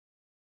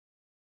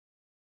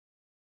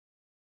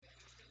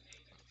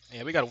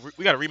Yeah, we got a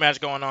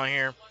rematch going on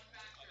here.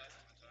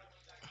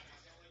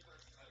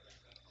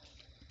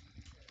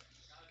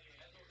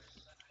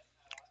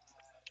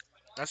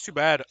 That's too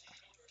bad.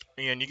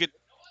 And you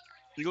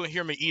gonna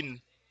hear me eating,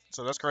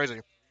 so that's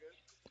crazy.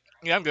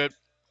 Yeah, I'm good.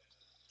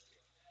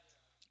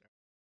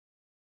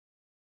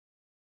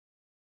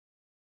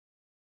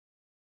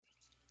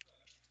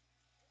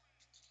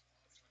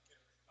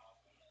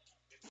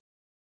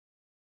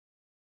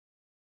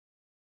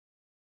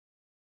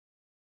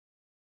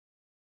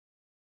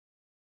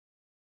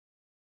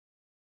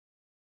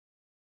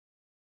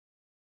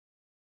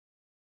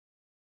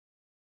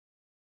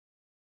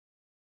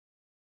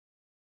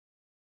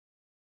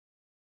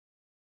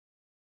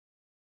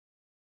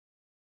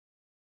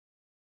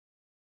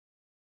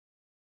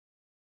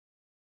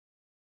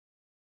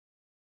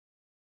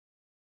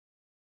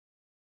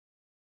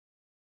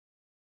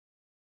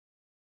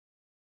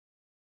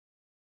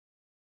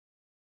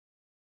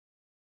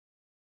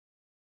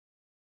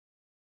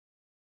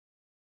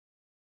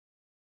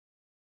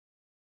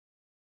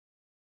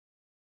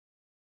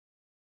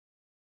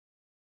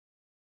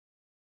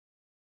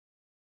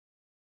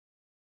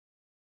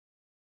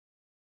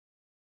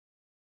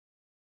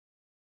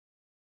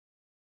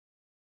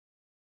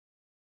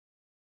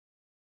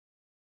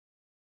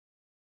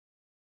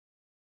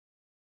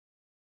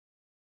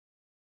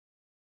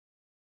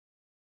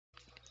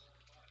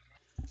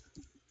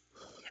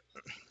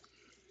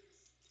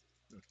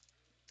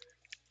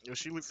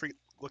 YoshiFreak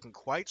looking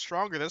quite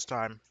stronger this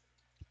time.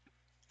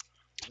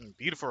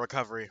 Beautiful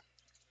recovery.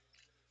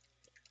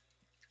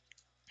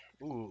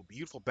 Ooh,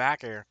 beautiful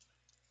back air.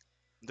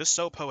 This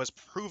Sopo has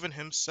proven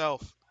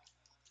himself.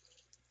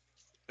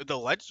 The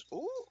ledge.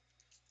 Ooh,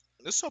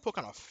 this Sopo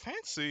kind of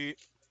fancy.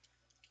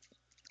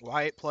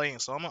 Wyatt playing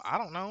Soma. I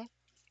don't know.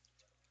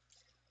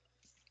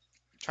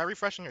 Try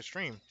refreshing your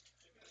stream,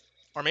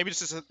 or maybe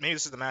this is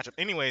the matchup.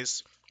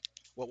 Anyways,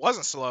 what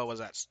wasn't slow was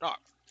that stock.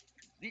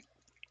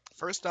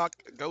 First stock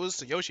goes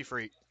to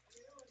YoshiFreak.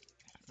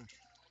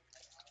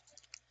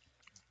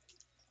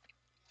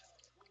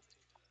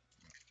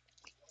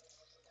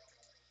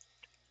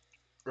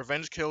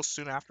 Revenge kills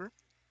soon after.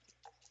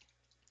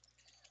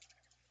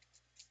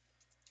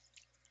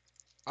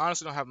 I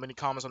honestly don't have many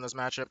comments on this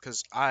matchup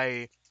because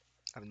I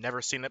have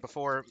never seen it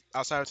before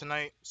outside of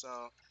tonight. So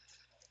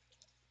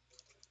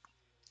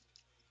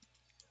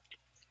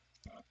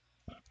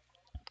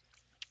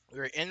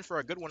we're in for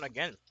a good one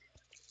again.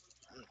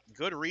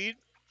 Good read.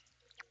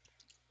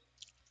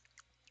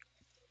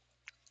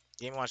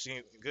 Game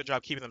watching. Good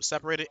job keeping them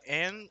separated.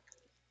 And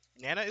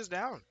Nana is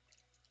down.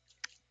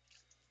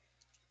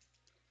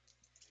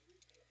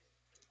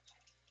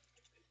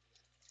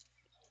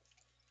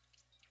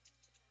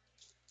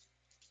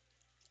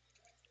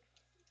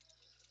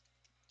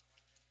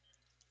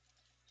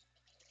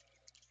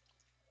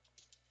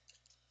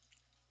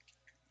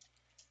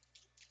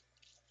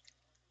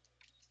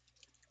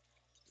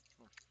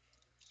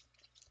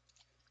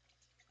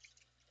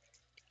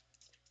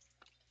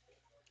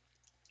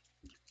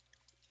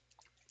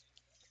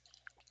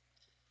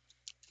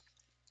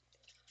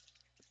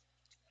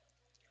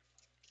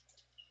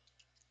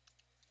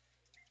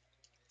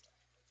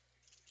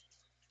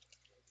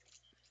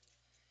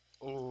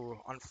 Oh,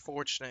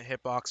 unfortunate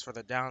hitbox for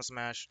the down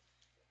smash.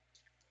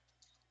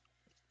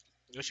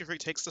 YoshiFreak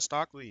takes the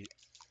stock lead.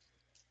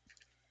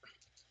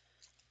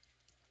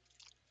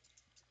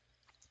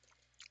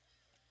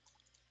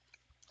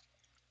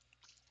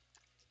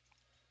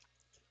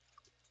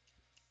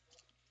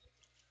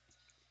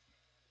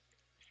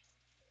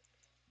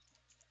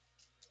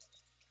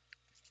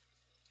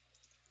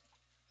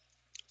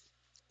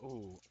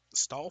 Ooh,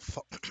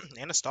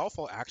 and a stall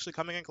fall actually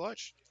coming in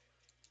clutch.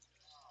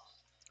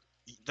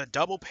 The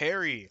double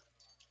parry.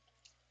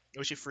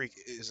 YoshiFreak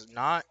is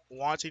not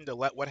wanting to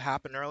let what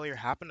happened earlier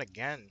happen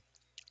again.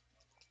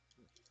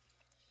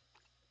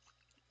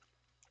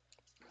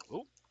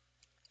 Ooh,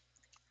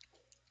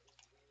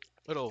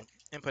 little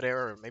input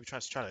error. Maybe try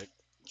to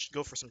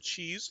go for some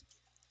cheese.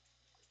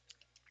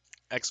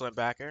 Excellent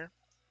back air.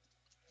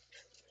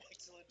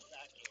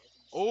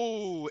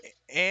 Oh,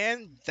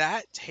 and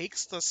that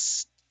takes the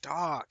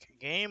stock.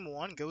 Game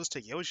one goes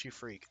to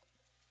YoshiFreak.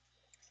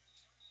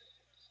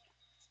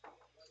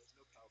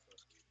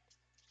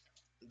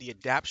 The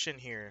adaption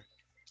here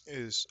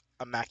is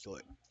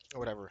immaculate, or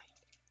whatever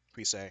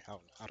we say.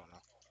 I don't know.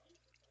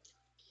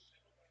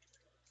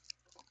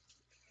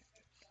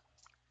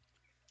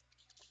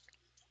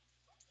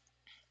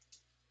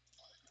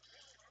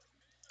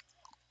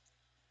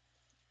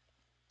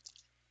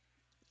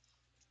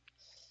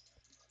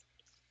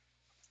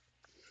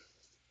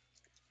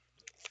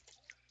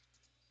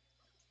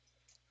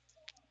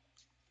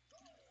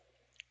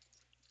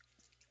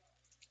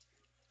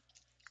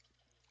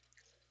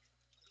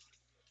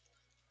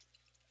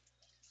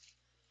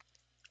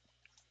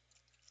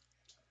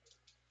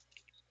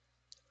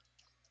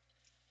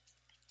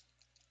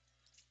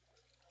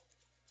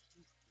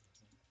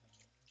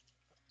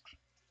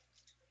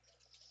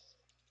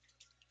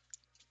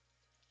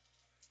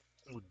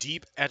 Ooh,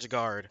 deep edge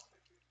guard.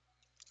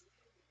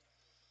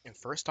 And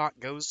first stock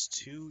goes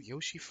to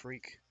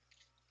YoshiFreak.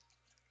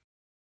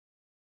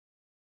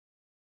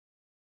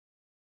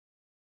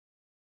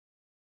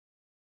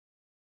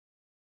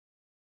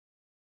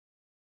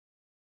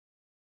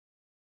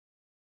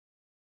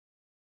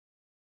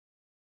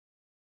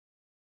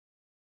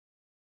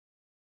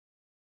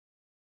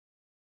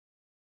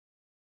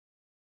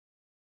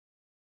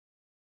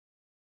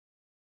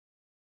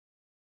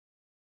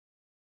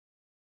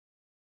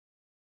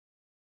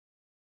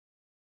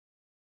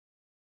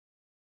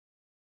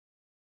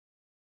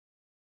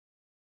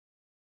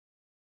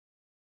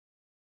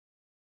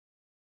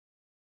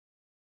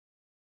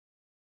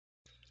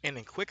 And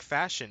in quick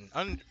fashion,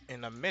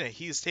 in a minute,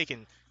 he's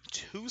taken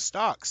two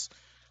stocks.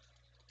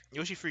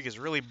 YoshiFreak is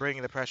really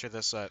bringing the pressure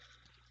this set.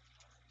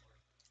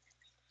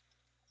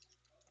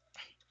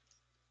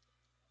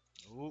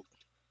 Ooh,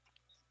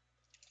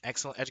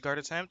 excellent edge guard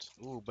attempt.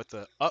 Ooh, but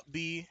the up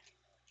B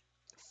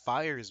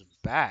fires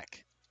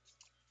back.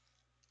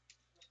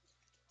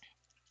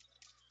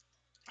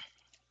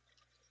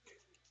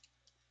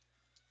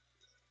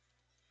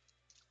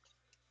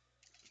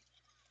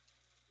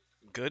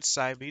 Good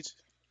side beat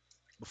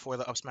before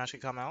the up smash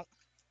could come out.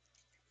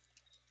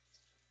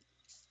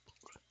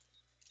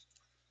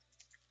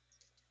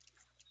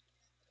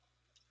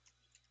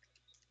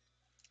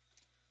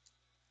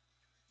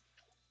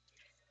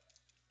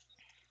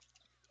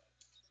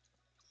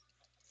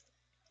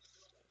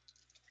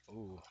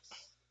 Ooh,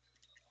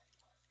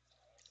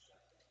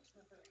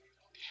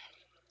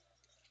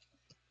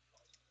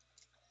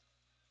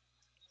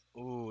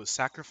 ooh,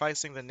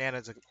 sacrificing the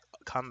Nana to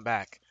come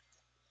back.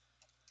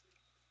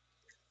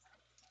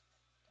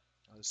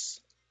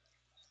 Let's-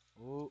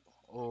 Ooh,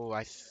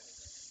 oh,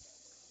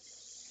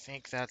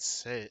 think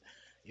that's it.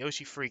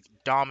 YoshiFreak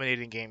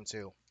dominating game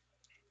two.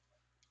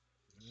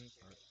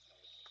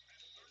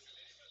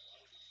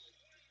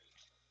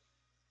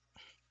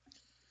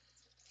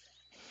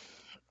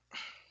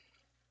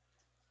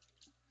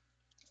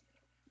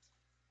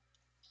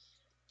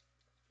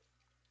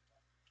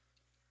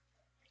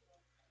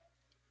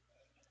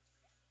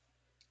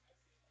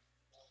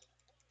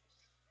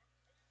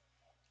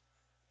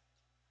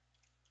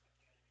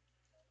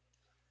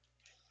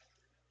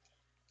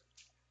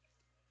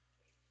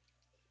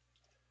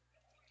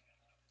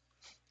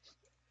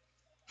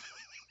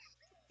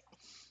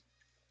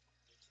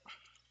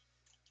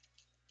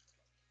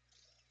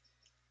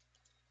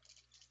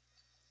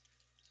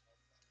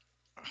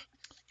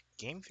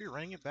 Game three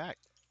running it back.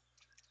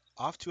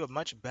 Off to a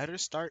much better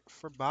start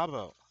for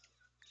Babo.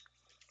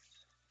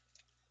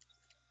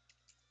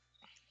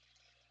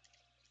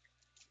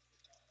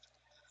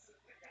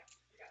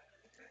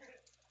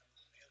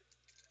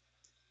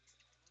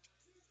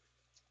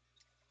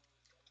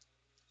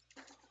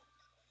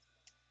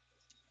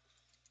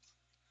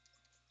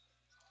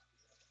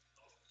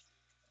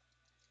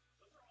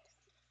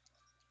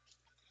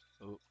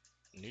 Ooh,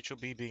 neutral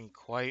B being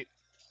quite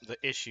the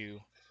issue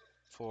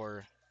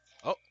for.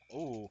 Oh,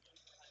 ooh,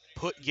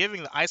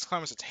 giving the Ice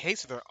Climbers a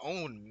taste of their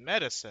own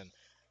medicine.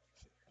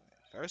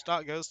 First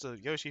dot goes to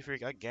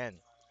YoshiFreak again.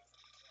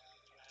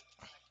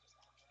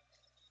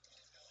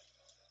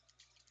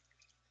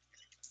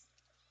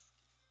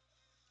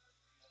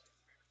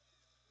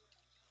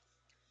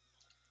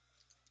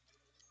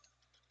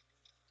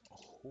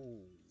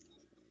 Ooh.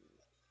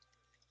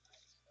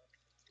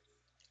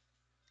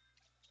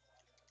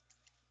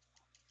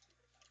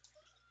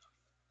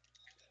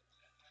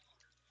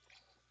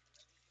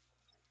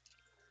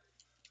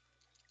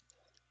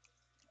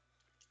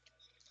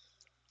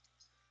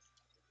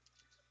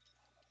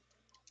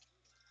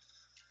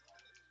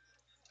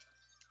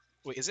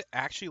 Wait, is it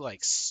actually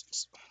like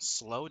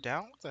slow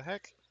down? What the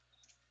heck?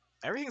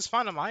 Everything's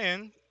fine on my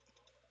end.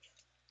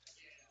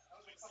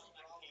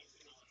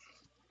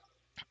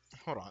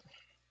 Hold on.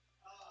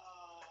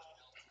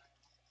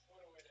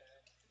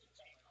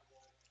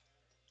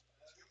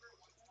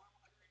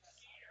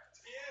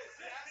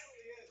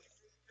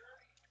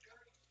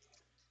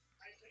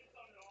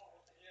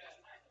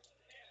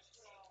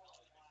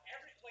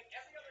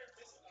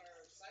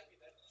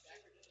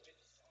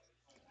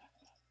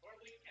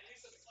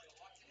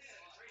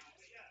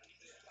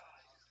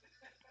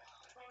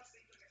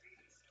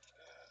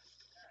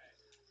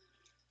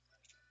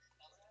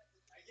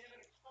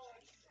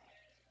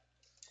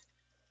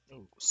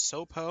 Ooh,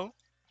 Sopo.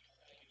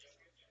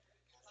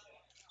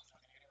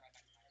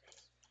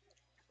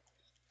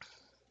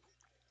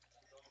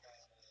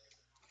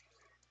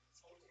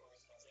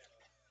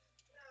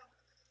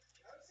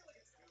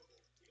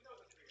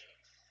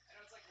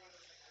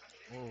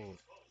 Ooh.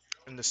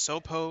 And the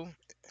Sopo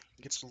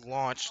gets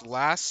launched.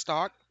 Last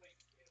stock.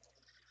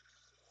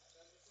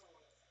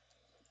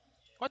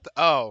 What the?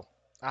 Oh.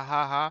 Ah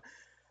ha ha.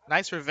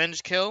 Nice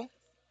revenge kill.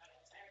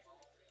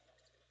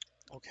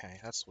 Okay,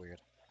 that's weird.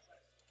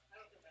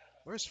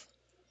 Where's.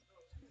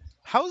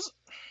 How's.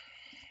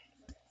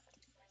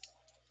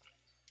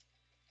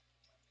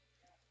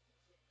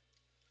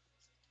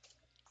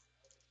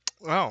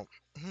 Oh.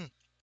 Hmm.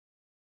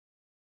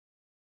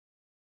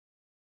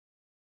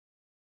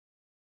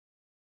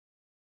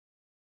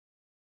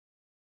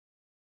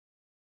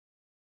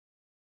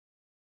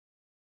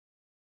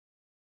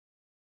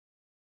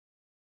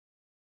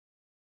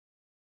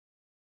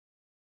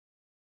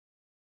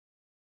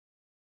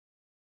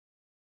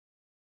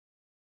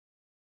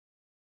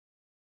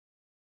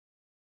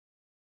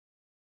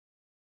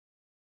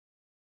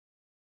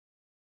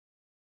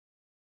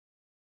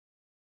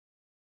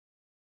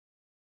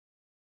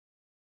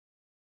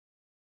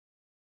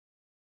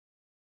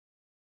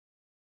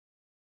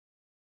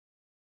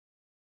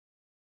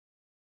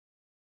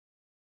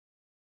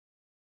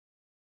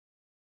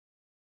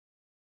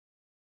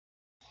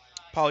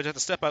 Apologies, have to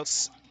step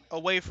out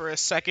away for a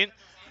second.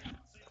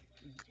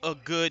 A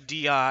good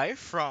DI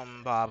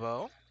from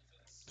Babo.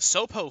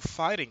 Sopo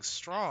fighting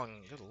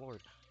strong. Good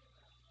lord.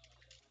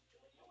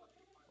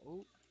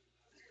 Ooh.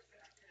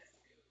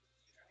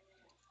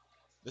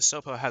 This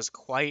Sopo has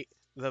quite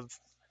the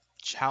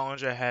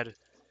challenge ahead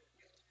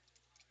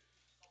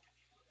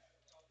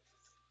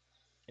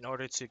in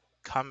order to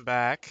come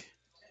back.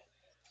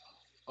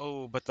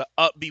 Oh, but the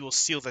up B will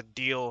seal the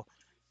deal.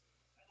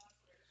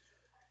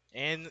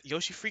 And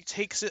YoshiFreak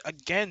takes it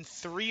again,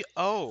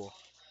 3-0.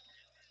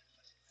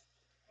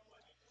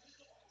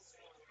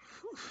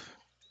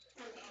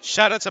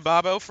 Shout out to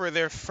Babo for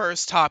their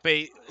first top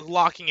 8,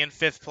 locking in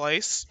 5th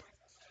place.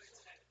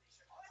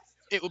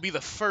 It will be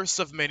the first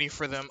of many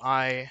for them,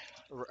 I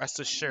rest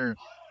assured.